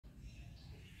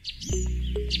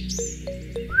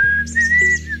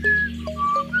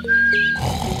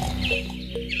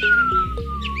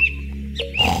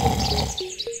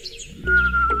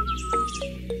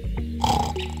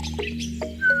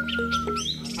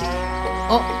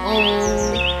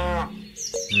Uh-oh.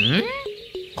 Hmm?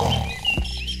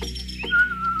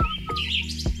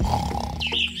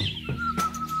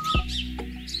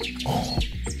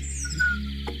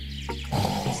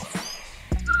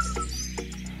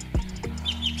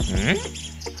 Hmm?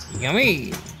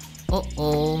 Yummy.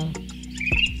 Uh-oh.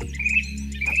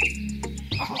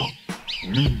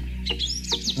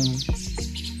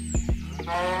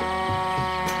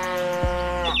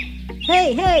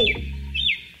 Hey, hey!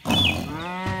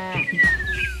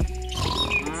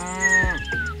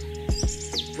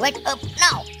 Wake up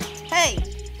now! Hey!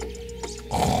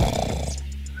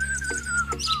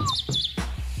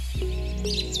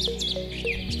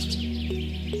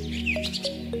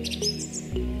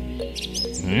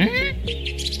 Hmm?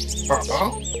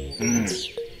 Uh-oh. Hmm.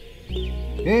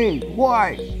 Hey, why?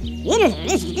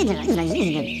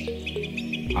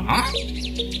 Huh?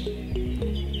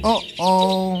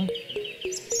 Uh-oh.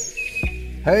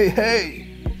 Hey, hey.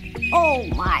 Oh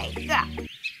my god!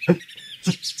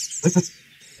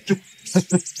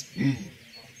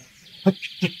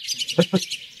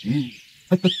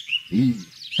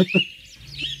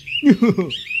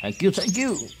 Thank you, thank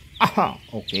you. Aha,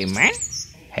 okay, man.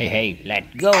 Hey, hey,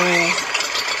 let's go.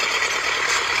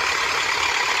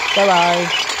 Bye-bye.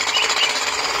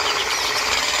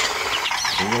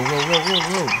 Go, go, go, go, go,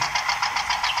 go.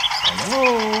 Hello.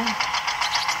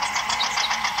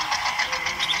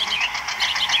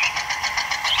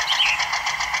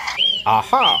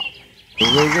 Aha. Go,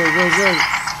 go, go, go, go.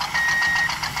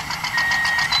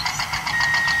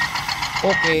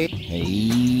 Okay.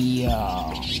 Hey,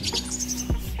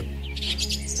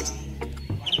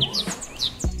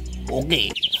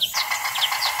 okay.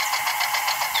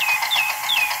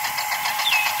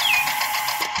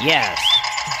 Yes.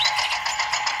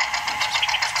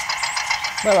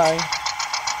 Bye-bye.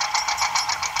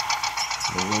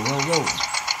 Go, go, go, go.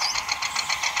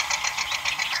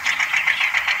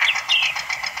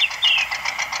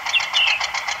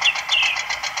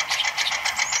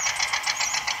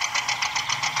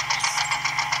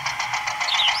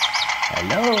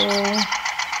 Hello.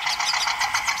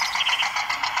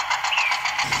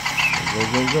 Go,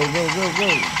 go, go, go, go, go.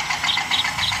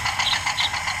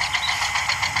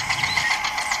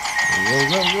 Go,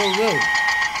 go, go, go.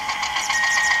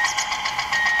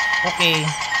 Okay.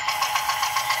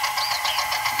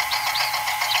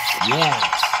 Yes.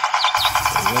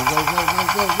 Go, go, go, go,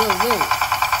 go, go, go.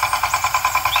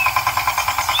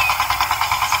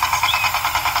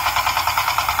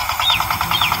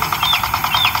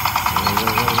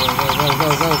 Go, go, go,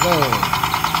 go, go.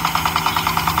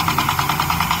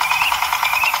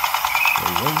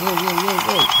 Go, go, go, go, go,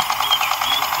 go.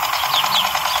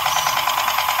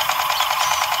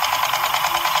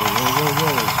 Go, go, go, go.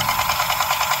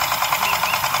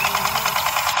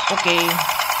 Okay.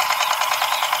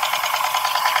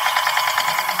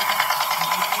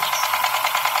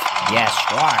 Yes,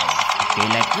 right. Okay,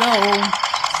 let's go.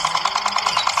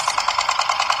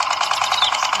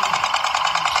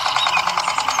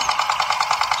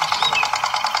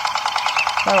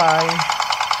 Bye-bye.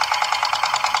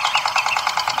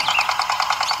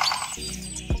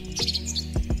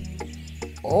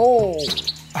 Oh,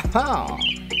 aha.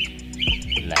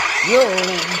 Let's go.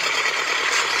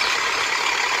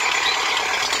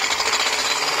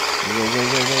 Go, go,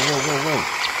 go, go, go, go, go.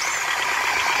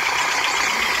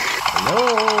 Hello.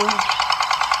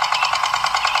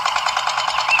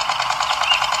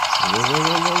 Go, go,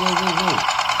 go, go, go, go, go.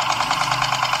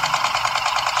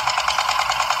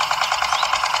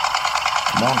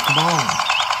 Come on, come on.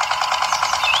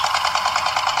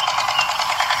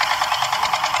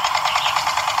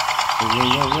 Go, go,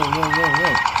 go, go, go, go, go.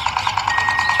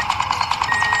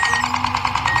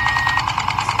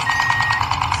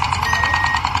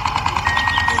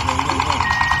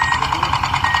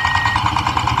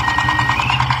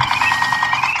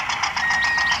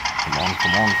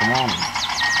 Come on, come on.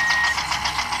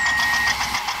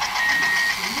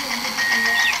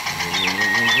 Go, go,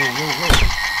 go, go, go, go.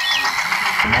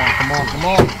 Come on, come on, come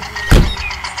on.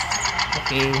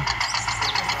 Okay.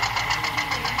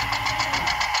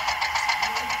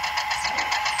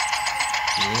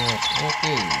 Yes,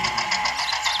 okay.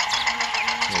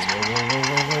 Go, go, go, go,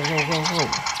 go, go, go, go, go.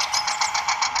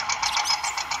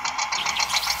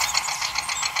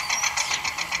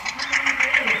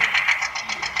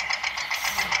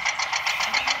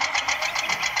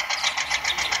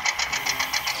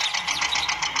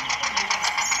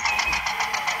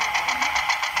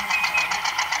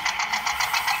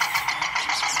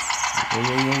 Whoa,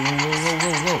 whoa, whoa, whoa,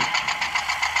 whoa, whoa, whoa, whoa.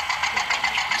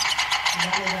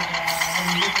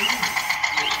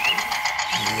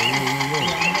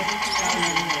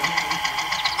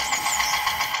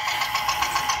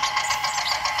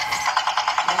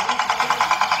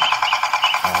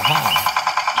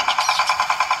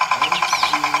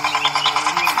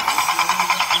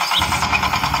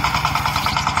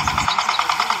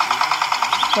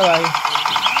 Bye bye.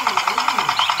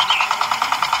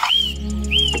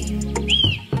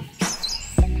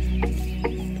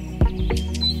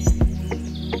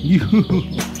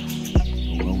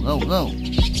 Go, go, go.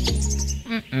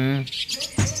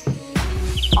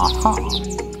 Aha.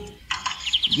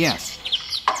 Yes.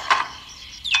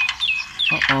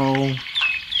 Uh-oh.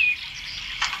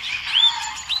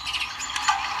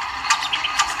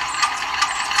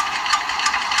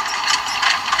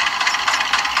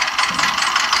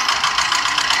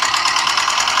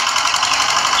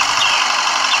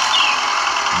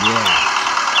 Yeah.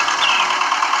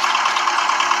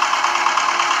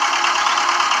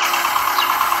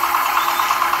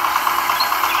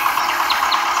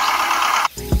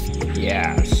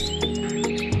 Yes.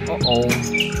 Uh-oh.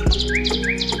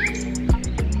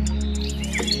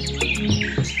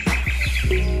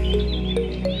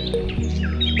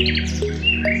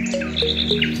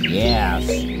 Yes.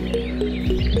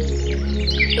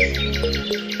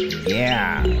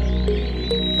 Yeah.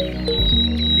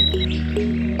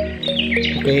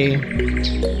 Okay.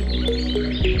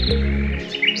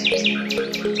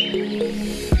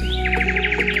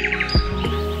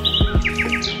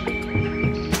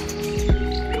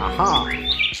 Aha.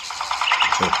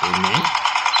 Okay, man.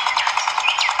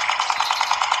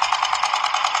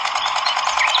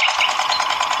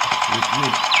 Good,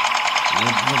 good.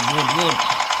 Good, good, good, good.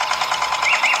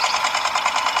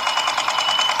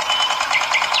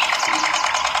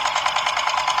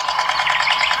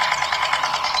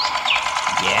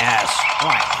 Yes,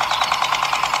 right.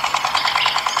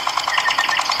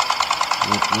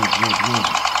 Good, good, good, good.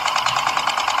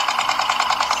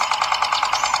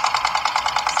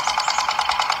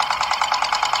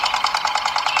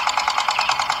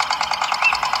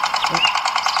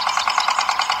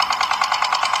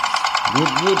 Good,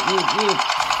 good, good, good.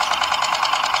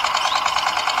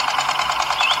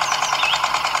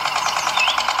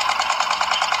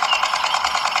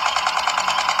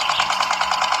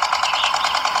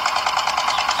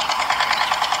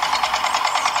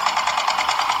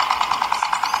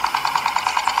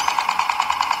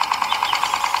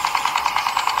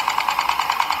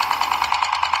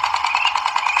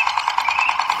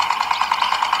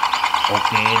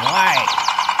 Okay, right.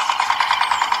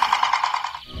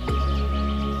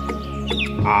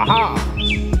 Aha.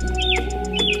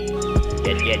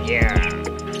 Yeah, yeah, yeah.